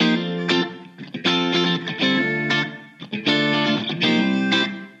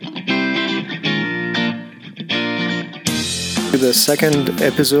The second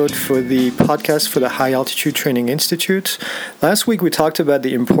episode for the podcast for the High Altitude Training Institute. Last week we talked about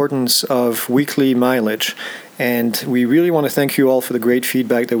the importance of weekly mileage, and we really want to thank you all for the great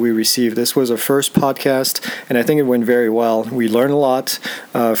feedback that we received. This was our first podcast, and I think it went very well. We learned a lot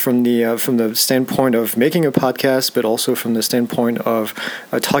from the standpoint of making a podcast, but also from the standpoint of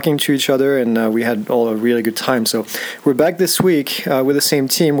talking to each other, and we had all a really good time. So we're back this week with the same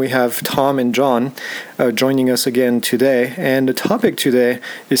team. We have Tom and John joining us again today, and the topic today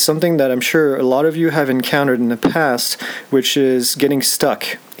is something that I'm sure a lot of you have encountered in the past, which is getting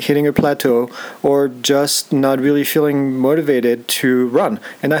stuck, hitting a plateau, or just not really feeling motivated to run.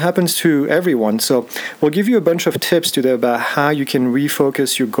 And that happens to everyone. So we'll give you a bunch of tips today about how you can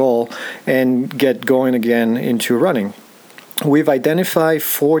refocus your goal and get going again into running. We've identified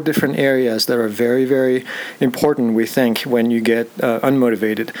 4 different areas that are very, very important, we think, when you get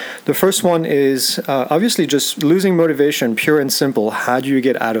unmotivated. The first one is obviously just losing motivation, pure and simple. How do you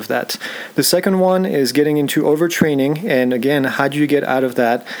get out of that? The second one is getting into overtraining, and again, how do you get out of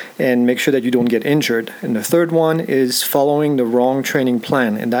that and make sure that you don't get injured? And the third one is following the wrong training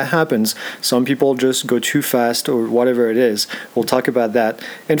plan, and that happens. Some people just go too fast or whatever it is. We'll talk about that.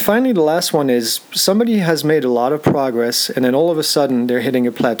 And finally, the last one is somebody has made a lot of progress, and then all of a sudden they're hitting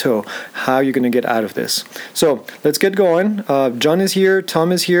a plateau. How are you going to get out of this? So let's get going. John is here.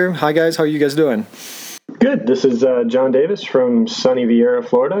 Tom is here. Hi guys, how are you guys doing? Good. This is John Davis from sunny Viera,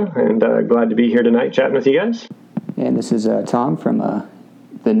 Florida, and glad to be here tonight chatting with you guys. And this is Tom from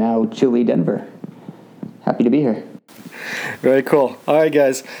the now chilly Denver. Happy to be here. Very cool. All right,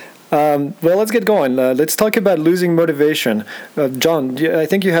 guys. Well, let's get going. Let's talk about losing motivation. John, I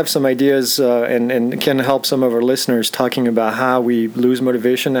think you have some ideas and can help some of our listeners talking about how we lose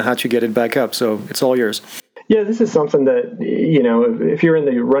motivation and how to get it back up. So it's all yours. Yeah, this is something that, if you're in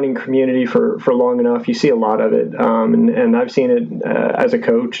the running community for long enough, you see a lot of it. And I've seen it as a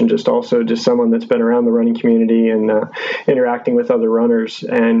coach and just someone that's been around the running community and interacting with other runners.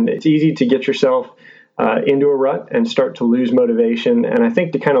 And it's easy to get yourself into a rut and start to lose motivation. And I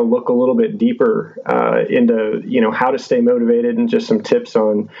think to kind of look a little bit deeper into, how to stay motivated and just some tips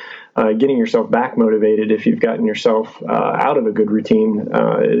on getting yourself back motivated if you've gotten yourself out of a good routine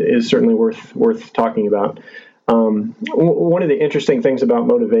is certainly worth talking about. One of the interesting things about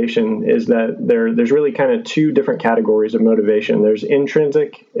motivation is that there's really kind of 2 different categories of motivation. There's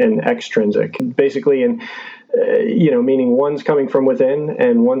intrinsic and extrinsic. Basically, meaning one's coming from within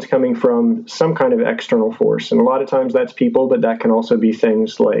and one's coming from some kind of external force. And a lot of times that's people, but that can also be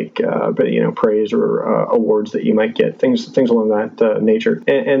things like, praise or awards that you might get, things along that nature.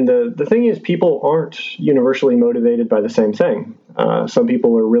 And the thing is, people aren't universally motivated by the same thing. Some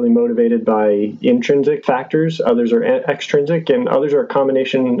people are really motivated by intrinsic factors, others are extrinsic, and others are a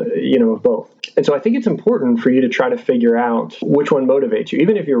combination, of both. And so I think it's important for you to try to figure out which one motivates you.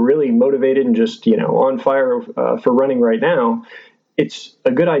 Even if you're really motivated and just, on fire for running right now, it's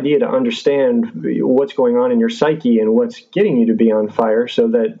a good idea to understand what's going on in your psyche and what's getting you to be on fire so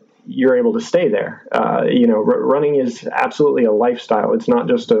that you're able to stay there. Running is absolutely a lifestyle. It's not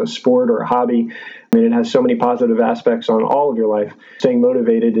just a sport or a hobby. I mean, it has so many positive aspects on all of your life. Staying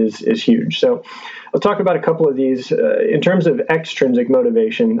motivated is huge. So I'll talk about a couple of these. In terms of extrinsic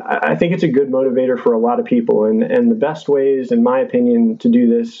motivation, I think it's a good motivator for a lot of people. And the best ways, in my opinion, to do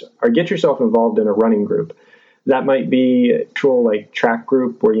this are get yourself involved in a running group. That might be a actual track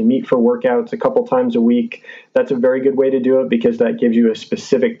group where you meet for workouts a couple times a week. That's a very good way to do it because that gives you a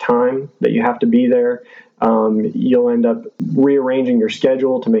specific time that you have to be there. You'll end up rearranging your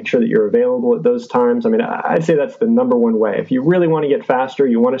schedule to make sure that you're available at those times. I mean, I'd say that's the number one way. If you really want to get faster,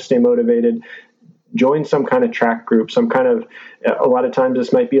 you want to stay motivated, join some kind of track group, a lot of times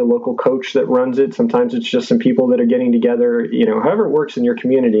this might be a local coach that runs it. Sometimes it's just some people that are getting together, however it works in your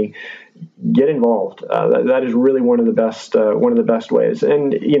community, get involved. That is really one of the best ways.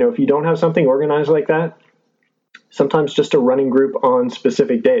 And, if you don't have something organized like that, sometimes just a running group on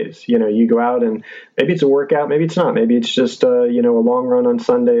specific days. You go out and maybe it's a workout, maybe it's not. Maybe it's just, a long run on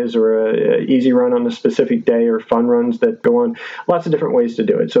Sundays or a easy run on a specific day or fun runs that go on. Lots of different ways to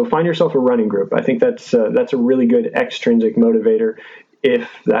do it. So find yourself a running group. I think that's a really good extrinsic motivator if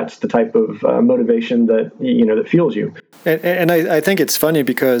that's the type of motivation that, that fuels you. And I think it's funny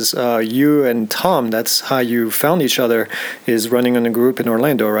because you and Tom, that's how you found each other, is running on a group in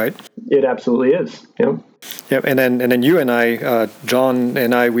Orlando, right? It absolutely is. Yeah. Yep, and then you and I, John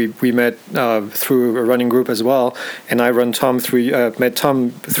and I, we met through a running group as well, and I met Tom through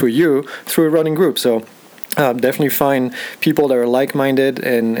you through a running group. So definitely find people that are like-minded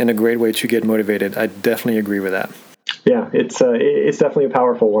and a great way to get motivated. I definitely agree with that. Yeah, it's definitely a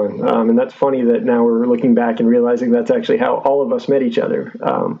powerful one, and that's funny that now we're looking back and realizing that's actually how all of us met each other.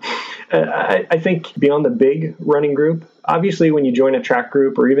 I think beyond the big running group, obviously when you join a track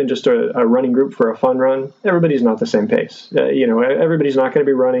group or even just a running group for a fun run, everybody's not the same pace. Everybody's not going to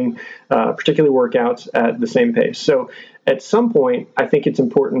be running particularly workouts at the same pace. So at some point, I think it's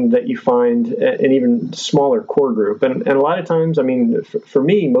important that you find an even smaller core group. And a lot of times, I mean, for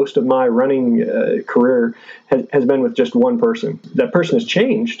me, most of my running career has been with just one person. That person has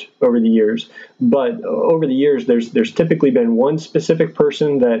changed over the years, but over the years, there's typically been one specific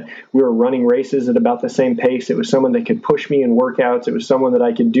person that we were running races at about the same pace. It was someone that could push me in workouts. It was someone that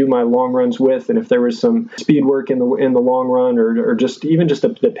I could do my long runs with. And if there was some speed work in the long run or just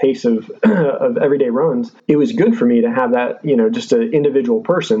the pace of of everyday runs, it was good for me to have that, just an individual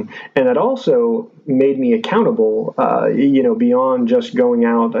person. And that also made me accountable, beyond just going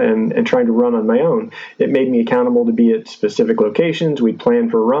out and trying to run on my own. It made me accountable to be at specific locations. We'd plan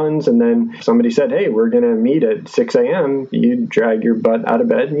for runs, and then somebody said, hey, we're going to meet at 6 a.m. You'd drag your butt out of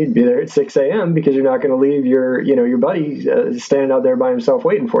bed and you'd be there at 6 a.m. because you're not going to leave your buddy standing out there by himself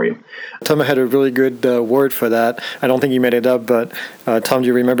waiting for you. Tom had a really good word for that. I don't think you made it up, but Tom, do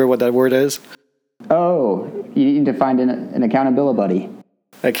you remember what that word is? Oh, you need to find an accountability buddy.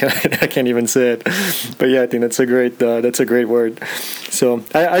 I can't even say it, but yeah, I think that's a great word. So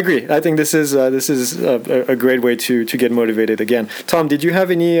I agree. I think this is a great way to get motivated again. Tom, did you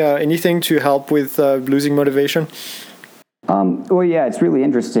have anything to help with losing motivation? Well, yeah, it's really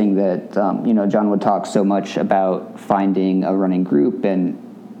interesting that John would talk so much about finding a running group and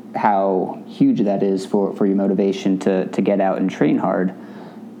how huge that is for your motivation to get out and train hard.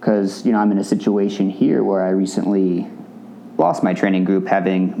 Because I'm in a situation here where I recently lost my training group,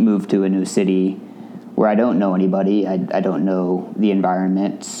 having moved to a new city where I don't know anybody. I don't know the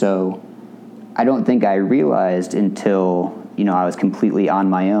environment. So I don't think I realized until, I was completely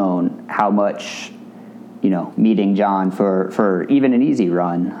on my own how much, meeting John for even an easy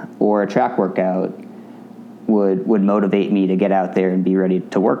run or a track workout would motivate me to get out there and be ready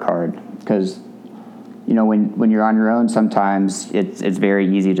to work hard. Because, when you're on your own, sometimes it's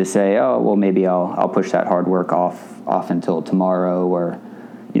very easy to say, oh, well, maybe I'll push that hard work off until tomorrow, or,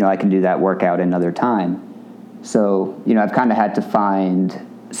 I can do that workout another time. So, I've kind of had to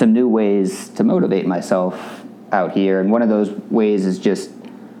find some new ways to motivate myself out here. And one of those ways is just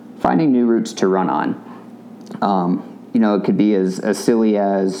finding new routes to run on. It could be as silly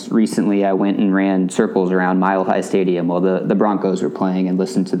as recently I went and ran circles around Mile High Stadium while the Broncos were playing and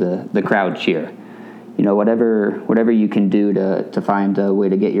listened to the crowd cheer. Whatever you can do to find a way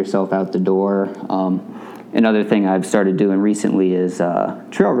to get yourself out the door. Another thing I've started doing recently is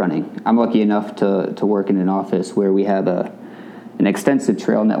trail running. I'm lucky enough to work in an office where we have an extensive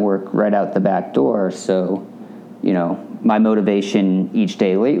trail network right out the back door. So, my motivation each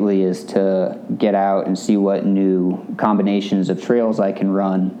day lately is to get out and see what new combinations of trails I can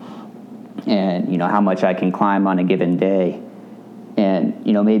run and, how much I can climb on a given day. And,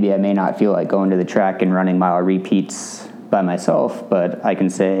 maybe I may not feel like going to the track and running mile repeats by myself, but I can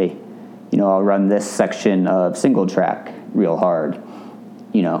say, I'll run this section of single track real hard,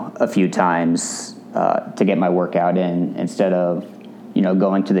 a few times to get my workout in instead of,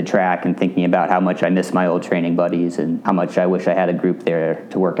 going to the track and thinking about how much I miss my old training buddies and how much I wish I had a group there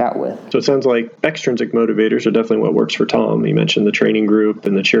to work out with. So it sounds like extrinsic motivators are definitely what works for Tom. You mentioned the training group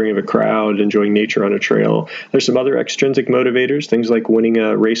and the cheering of a crowd, enjoying nature on a trail. There's some other extrinsic motivators, things like winning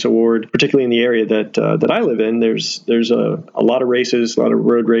a race award, particularly in the area that I live in. There's a lot of races, a lot of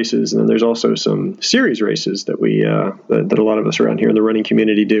road races, and then there's also some series races that that a lot of us around here in the running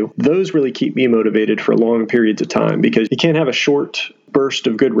community do. Those really keep me motivated for long periods of time because you can't have a short burst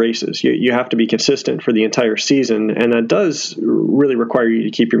of good races. You have to be consistent for the entire season, and that does really require you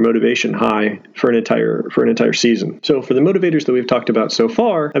to keep your motivation high for an entire season. So for the motivators that we've talked about so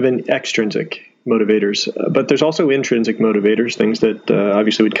far have been extrinsic motivators, but there's also intrinsic motivators, things that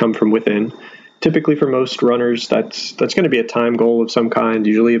obviously would come from within. Typically for most runners, that's going to be a time goal of some kind,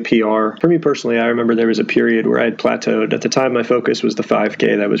 usually a PR. For me personally, I remember there was a period where I had plateaued. At the time, my focus was the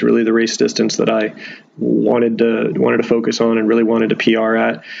 5K. That was really the race distance that I wanted to focus on and really wanted to PR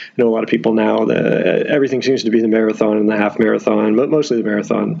at. I know a lot of people now, everything seems to be the marathon and the half marathon, but mostly the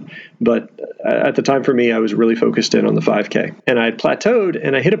marathon. But at the time for me, I was really focused in on the 5K. And I had plateaued,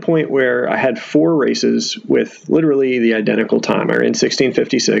 and I hit a point where I had 4 races with literally the identical time. I ran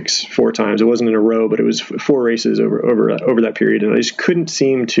 16:56 4 times. It wasn't in a row, but it was 4 races over that period, and I just couldn't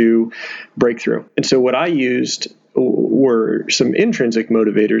seem to break through. And so what I used were some intrinsic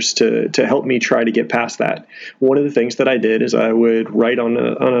motivators to help me try to get past that. One of the things that I did is I would write on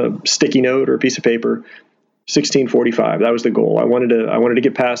a sticky note or a piece of paper 16:45. That was the goal. I wanted to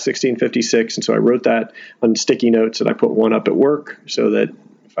get past 16:56, and so I wrote that on sticky notes, and I put one up at work so that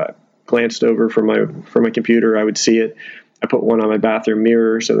if I glanced over from my computer, I would see it. I put one on my bathroom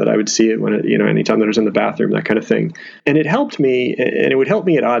mirror so that I would see it anytime that I was in the bathroom, that kind of thing. And it helped me, and it would help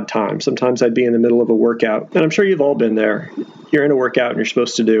me at odd times. Sometimes I'd be in the middle of a workout, and I'm sure you've all been there. You're in a workout and you're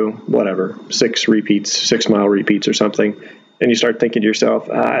supposed to do whatever, 6-mile repeats or something. And you start thinking to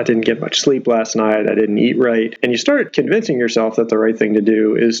yourself, I didn't get much sleep last night. I didn't eat right. And you start convincing yourself that the right thing to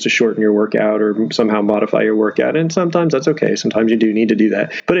do is to shorten your workout or somehow modify your workout. And sometimes that's okay. Sometimes you do need to do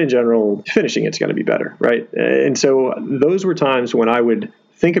that. But in general, finishing it's got to be better, right? And so those were times when I would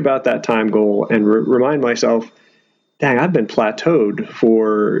think about that time goal and remind myself, dang, I've been plateaued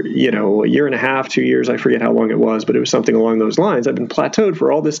for, a year and a half, 2 years. I forget how long it was, but it was something along those lines. I've been plateaued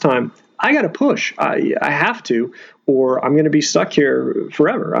for all this time. I got to push. I have to, or I'm going to be stuck here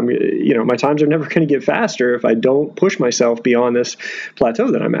forever. My times are never going to get faster if I don't push myself beyond this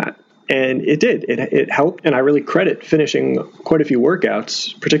plateau that I'm at. And it did. It helped. And I really credit finishing quite a few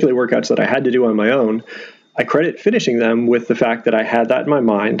workouts, particularly workouts that I had to do on my own. I credit finishing them with the fact that I had that in my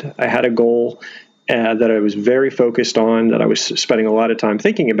mind. I had a goal that I was very focused on, that I was spending a lot of time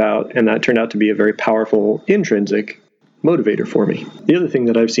thinking about, and that turned out to be a very powerful intrinsic motivator for me. The other thing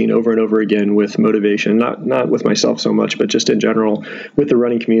that I've seen over and over again with motivation, not with myself so much, but just in general with the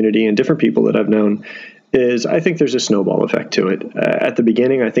running community and different people that I've known, is I think there's a snowball effect to it. At the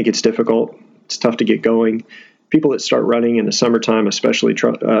beginning, I think it's difficult. It's tough to get going. People that start running in the summertime especially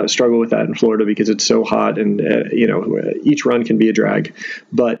struggle with that in Florida because it's so hot, and each run can be a drag.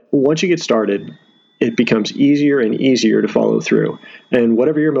 But once you get started, it becomes easier and easier to follow through. And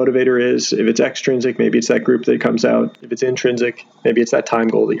whatever your motivator is, if it's extrinsic, maybe it's that group that comes out. If it's intrinsic, maybe it's that time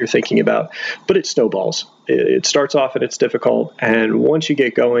goal that you're thinking about. But it snowballs. It starts off and it's difficult. And once you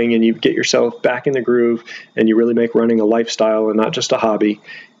get going and you get yourself back in the groove and you really make running a lifestyle and not just a hobby,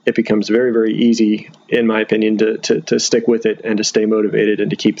 it becomes very, very easy, in my opinion, to stick with it and to stay motivated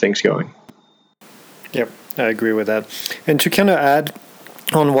and to keep things going. Yep, I agree with that. And to kind of add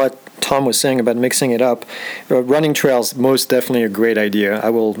on what Tom was saying about mixing it up, running trails, most definitely a great idea. I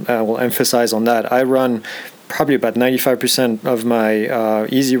will emphasize on that. I run probably about 95% of my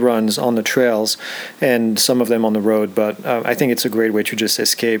easy runs on the trails and some of them on the road, but I think it's a great way to just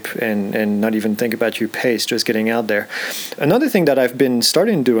escape and not even think about your pace, just getting out there. Another thing that I've been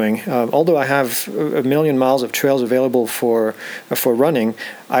starting doing, although I have a million miles of trails available for running,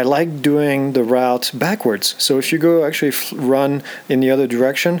 I like doing the route backwards. So if you go actually run in the other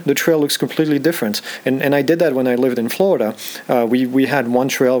direction, the trail looks completely different. And I did that when I lived in Florida. We had one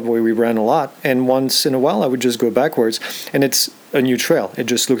trail where we ran a lot, and once in a while I would just go backwards, and it's a new trail. It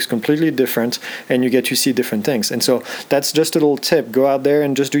just looks completely different, and you get to see different things. And so that's just a little tip. Go out there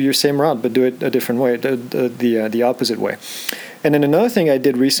and just do your same route, but do it a different way, the opposite way. And then another thing I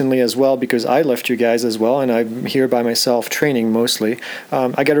did recently as well, because I left you guys as well, and I'm here by myself training mostly,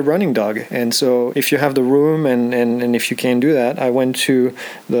 I got a running dog. And so if you have the room and if you can do that, I went to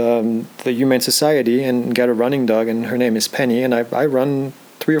the Humane Society and got a running dog, and her name is Penny, and I run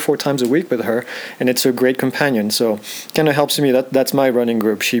 3 or 4 times a week with her, and it's a great companion. So kind of helps me. That's my running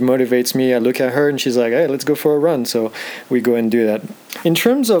group. She motivates me. I look at her and she's like, hey, let's go for a run. So we go and do that. In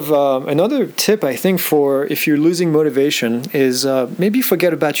terms of another tip, I think, for if you're losing motivation is maybe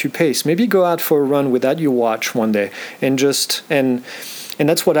forget about your pace. Maybe go out for a run without your watch one day and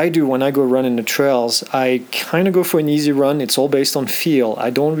that's what I do when I go run in the trails. I kind of go for an easy run. It's all based on feel.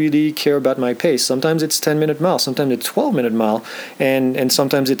 I don't really care about my pace. Sometimes it's 10-minute mile, sometimes it's 12-minute mile, and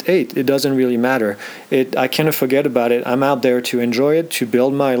sometimes it's 8. It doesn't really matter. I kind of forget about it. I'm out there to enjoy it, to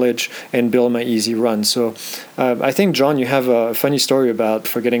build mileage, and build my easy run. So I think, John, you have a funny story about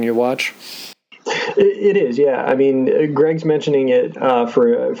forgetting your watch. It is, yeah. I mean, Greg's mentioning it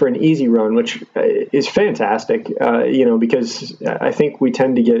for an easy run, which is fantastic, because I think we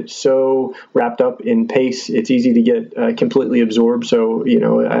tend to get so wrapped up in pace. It's easy to get completely absorbed. So,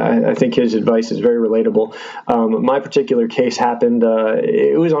 I think his advice is very relatable. My particular case happened,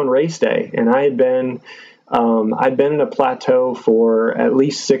 it was on race day, and I'd been in a plateau for at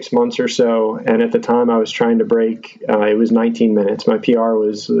least 6 months or so, and at the time I was trying to break. It was 19 minutes. My PR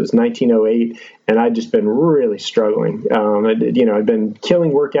was 19:08, and I'd just been really struggling. I'd been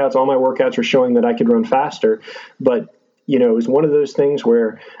killing workouts. All my workouts were showing that I could run faster, but it was one of those things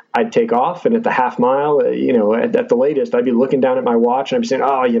where I'd take off, and at the half mile, at the latest, I'd be looking down at my watch and I'd be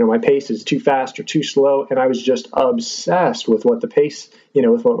saying, my pace is too fast or too slow, and I was just obsessed with what the pace,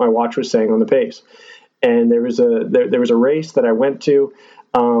 with what my watch was saying on the pace. And there was a race that I went to.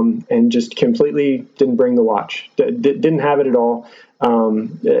 and just completely didn't bring the watch. Didn't have it at all.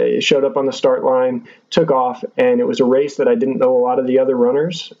 It showed up on the start line, took off, and it was a race that I didn't know a lot of the other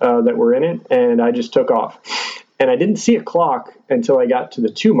runners that were in it, and I just took off. And I didn't see a clock until I got to the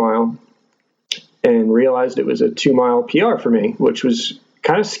 2 mile and realized it was a 2 mile PR for me, which was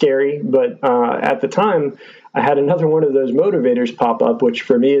kind of scary. But at the time, I had another one of those motivators pop up, which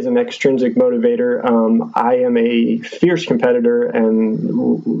for me is an extrinsic motivator. I am a fierce competitor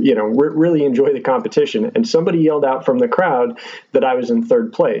and, really enjoy the competition. And somebody yelled out from the crowd that I was in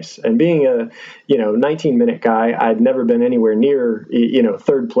third place. And being a, 19-minute guy, I'd never been anywhere near,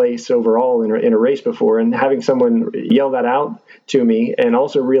 third place overall in a race before. And having someone yell that out to me, and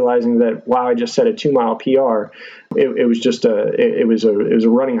also realizing that, wow, I just set a 2 mile PR. It was just it was a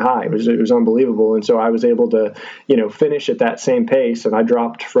running high. It was unbelievable. And so I was able to, finish at that same pace. And I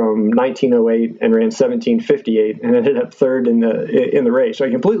dropped from 19:08 and ran 17:58 and ended up third in the race. So I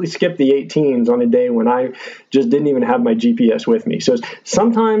completely skipped the 18s on a day when I just didn't even have my GPS with me. So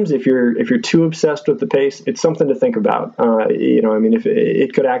sometimes if you're too obsessed with the pace, it's something to think about. If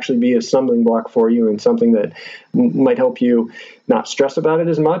it could actually be a stumbling block for you and something that might help you not stress about it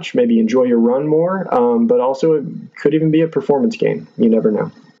as much, maybe enjoy your run more, but also it could even be a performance gain. You never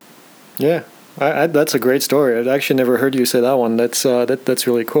know. Yeah, that's a great story. I'd actually never heard you say that one. That's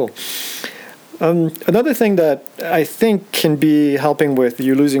really cool. Another thing that I think can be helping with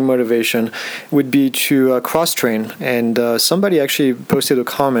you losing motivation would be to cross-train. And somebody actually posted a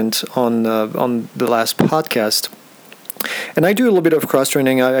comment on the last podcast. And I do a little bit of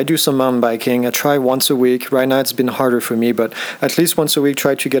cross-training. I do some mountain biking. I try once a week. Right now it's been harder for me, but at least once a week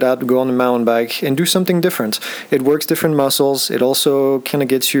try to get out, go on the mountain bike, and do something different. It works different muscles. It also kind of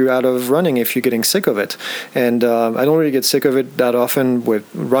gets you out of running if you're getting sick of it. And I don't really get sick of it that often with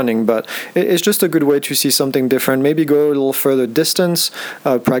running, but it's just a good way to see something different. Maybe go a little further distance,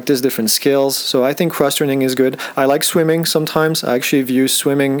 practice different skills. So I think cross-training is good. I like swimming sometimes. I actually have used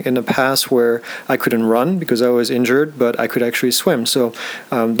swimming in the past where I couldn't run because I was injured, but I could actually swim. So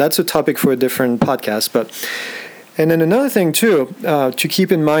that's a topic for a different podcast. And then another thing too to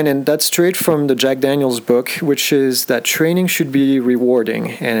keep in mind, and that's straight from the Jack Daniels book, which is that training should be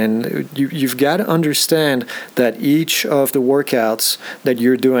rewarding. And you've got to understand that each of the workouts that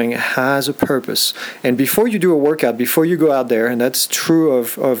you're doing has a purpose. And before you do a workout, before you go out there, and that's true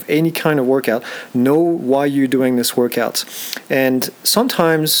of any kind of workout, know why you're doing this workout. And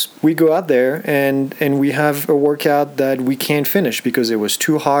sometimes we go out there and we have a workout that we can't finish because it was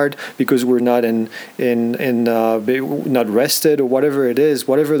too hard, because we're not not rested, or whatever it is,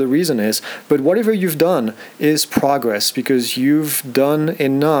 whatever the reason is. But whatever you've done is progress, because you've done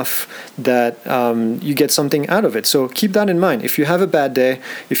enough that you get something out of it. So keep that in mind. If you have a bad day,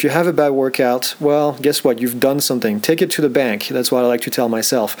 if you have a bad workout, well, guess what? You've done something. Take it to the bank. That's what I like to tell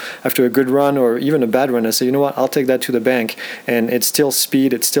myself. After a good run or even a bad run, I say, you know what? I'll take that to the bank. And it's still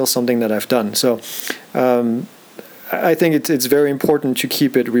speed. It's still something that I've done. So I think it's very important to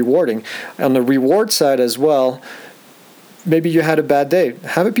keep it rewarding. On the reward side as well, maybe you had a bad day.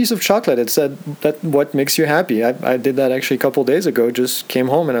 Have a piece of chocolate. It's that what makes you happy. I did that actually a couple of days ago. Just came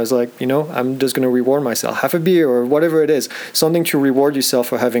home and I was like, I'm just going to reward myself. Have a beer or whatever it is. Something to reward yourself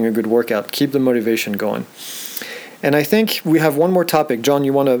for having a good workout. Keep the motivation going. And I think we have one more topic. John,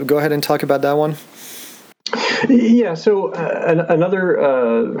 you want to go ahead and talk about that one? Yeah, so another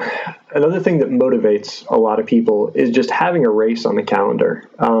thing that motivates a lot of people is just having a race on the calendar.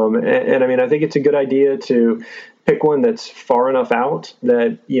 And I mean, I think it's a good idea to pick one that's far enough out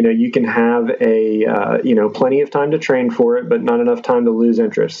that, you can have plenty of time to train for it, but not enough time to lose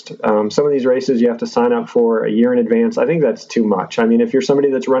interest. Some of these races you have to sign up for a year in advance. I think that's too much. I mean, if you're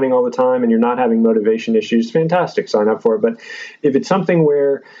somebody that's running all the time and you're not having motivation issues, fantastic, sign up for it. But if it's something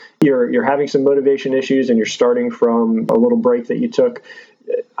where you're having some motivation issues and you're starting from a little break that you took,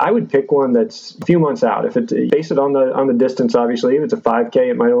 I would pick one that's a few months out. If it's base it on the distance, obviously. If it's a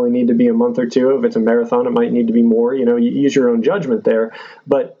 5K, it might only need to be a month or two. If it's a marathon, it might need to be more. You use your own judgment there.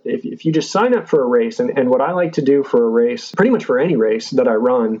 But if you just sign up for a race, and what I like to do for a race, pretty much for any race that I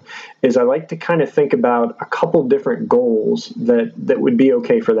run, is I like to kind of think about a couple different goals that would be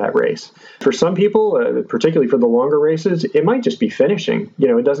okay for that race. For some people, particularly for the longer races, it might just be finishing.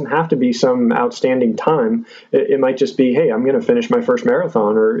 It doesn't have to be some outstanding time. It might just be, hey, I'm going to finish my first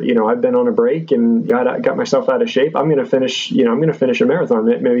marathon, or I've been on a break and got myself out of shape. I'm going to finish. I'm going to finish a marathon.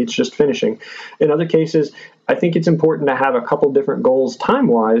 Maybe it's just finishing. In other cases, I think it's important to have a couple different goals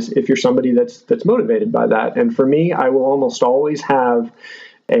time-wise if you're somebody that's motivated by that. And for me, I will almost always have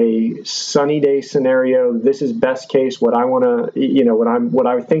a sunny day scenario. This is best case, what I want to, what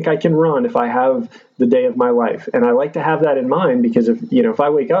I think I can run if I have the day of my life. And I like to have that in mind, because if I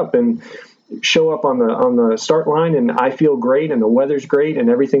wake up and show up on the start line and I feel great and the weather's great and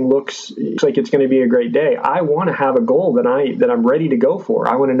everything looks like it's going to be a great day, I want to have a goal that I'm ready to go for.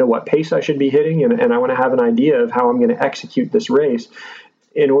 I want to know what pace I should be hitting, and I want to have an idea of how I'm going to execute this race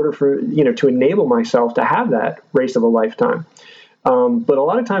in order for, to enable myself to have that race of a lifetime. But a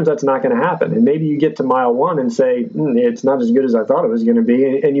lot of times that's not going to happen. And maybe you get to mile 1 and say, it's not as good as I thought it was going to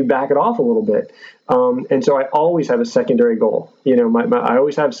be, and you back it off a little bit. And so I always have a secondary goal. I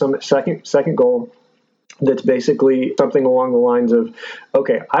always have some second goal that's basically something along the lines of,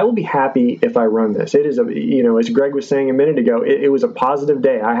 okay, I will be happy if I run this. It is as Greg was saying a minute ago, it was a positive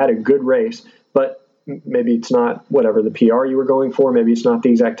day. I had a good race, but maybe it's not whatever the PR you were going for. Maybe it's not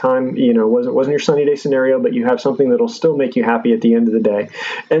the exact time, wasn't your sunny day scenario, but you have something that'll still make you happy at the end of the day.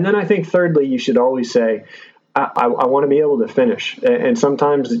 And then I think thirdly, you should always say, I want to be able to finish. And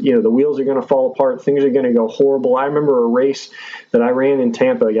sometimes, the wheels are going to fall apart. Things are going to go horrible. I remember a race that I ran in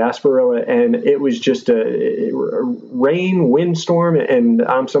Tampa, Gasparilla, and it was just a rain, windstorm. And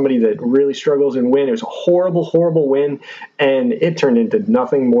I'm somebody that really struggles in wind. It was a horrible, horrible wind. And it turned into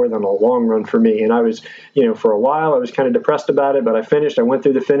nothing more than a long run for me. And I was, for a while, I was kind of depressed about it, but I finished. I went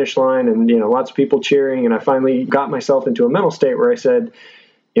through the finish line and, lots of people cheering. And I finally got myself into a mental state where I said,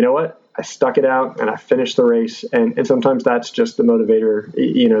 you know what? I stuck it out and I finished the race. And sometimes that's just the motivator,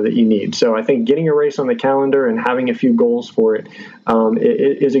 that you need. So I think getting a race on the calendar and having a few goals for it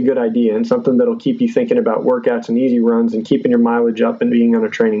is a good idea, and something that'll keep you thinking about workouts and easy runs and keeping your mileage up and being on a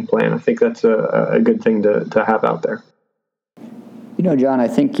training plan. I think that's a good thing to have out there. John, I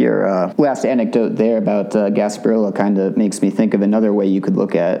think your last anecdote there about Gasparilla kind of makes me think of another way you could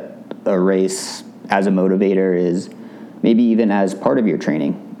look at a race as a motivator, is maybe even as part of your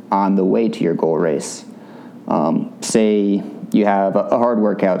training on the way to your goal race. Say you have a hard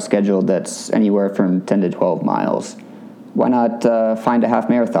workout scheduled that's anywhere from 10 to 12 miles. Why not find a half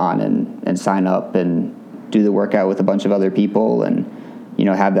marathon and sign up and do the workout with a bunch of other people, and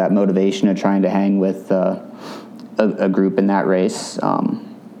have that motivation of trying to hang with a group in that race. That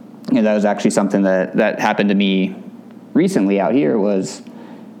was actually something that happened to me recently out here. Was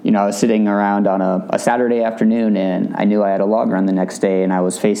I was sitting around on a Saturday afternoon, and I knew I had a log run the next day, and I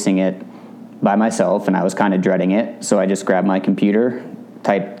was facing it by myself, and I was kind of dreading it. So I just grabbed my computer,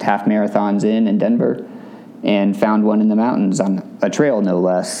 typed half marathons in Denver, and found one in the mountains on a trail, no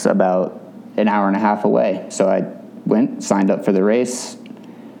less, about an hour and a half away. So I went, signed up for the race,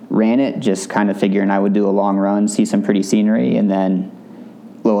 ran it, just kind of figuring I would do a long run, see some pretty scenery, and then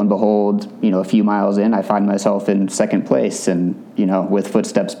lo and behold, a few miles in, I find myself in second place and, with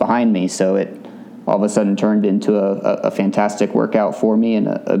footsteps behind me. So it all of a sudden turned into a fantastic workout for me, and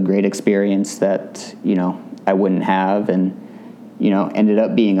a great experience that, I wouldn't have, and, ended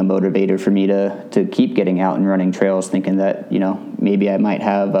up being a motivator for me to keep getting out and running trails, thinking that, maybe I might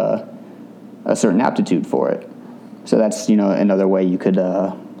have a certain aptitude for it. So that's, another way you could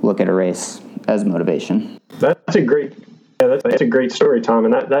look at a race as motivation. That's a great story, Tom,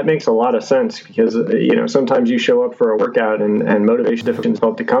 and that makes a lot of sense, because sometimes you show up for a workout and motivation is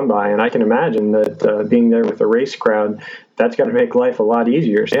difficult to come by, and I can imagine that being there with a race crowd, that's got to make life a lot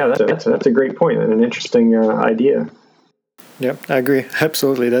easier. So yeah, that's a great point and an interesting idea. Yeah, I agree.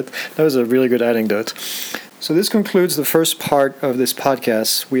 Absolutely. That was a really good anecdote. So this concludes the first part of this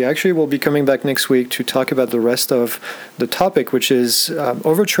podcast. We actually will be coming back next week to talk about the rest of the topic, which is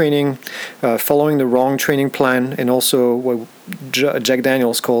overtraining, following the wrong training plan, and also what Jack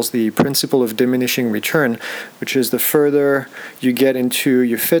Daniels calls the principle of diminishing return, which is the further you get into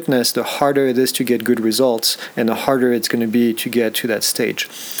your fitness, the harder it is to get good results, and the harder it's going to be to get to that stage.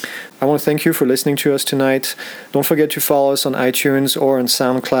 I want to thank you for listening to us tonight. Don't forget to follow us on iTunes or on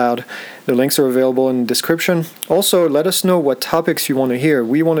SoundCloud. The links are available in the description. Also, let us know what topics you want to hear.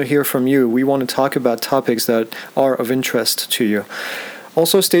 We want to hear from you. We want to talk about topics that are of interest to you.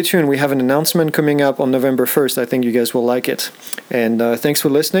 Also, stay tuned. We have an announcement coming up on November 1st. I think you guys will like it. And thanks for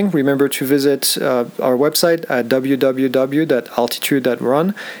listening. Remember to visit our website at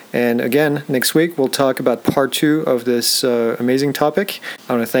www.altitude.run. And again, next week, we'll talk about part 2 of this amazing topic.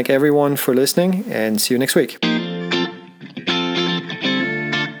 I want to thank everyone for listening, and see you next week.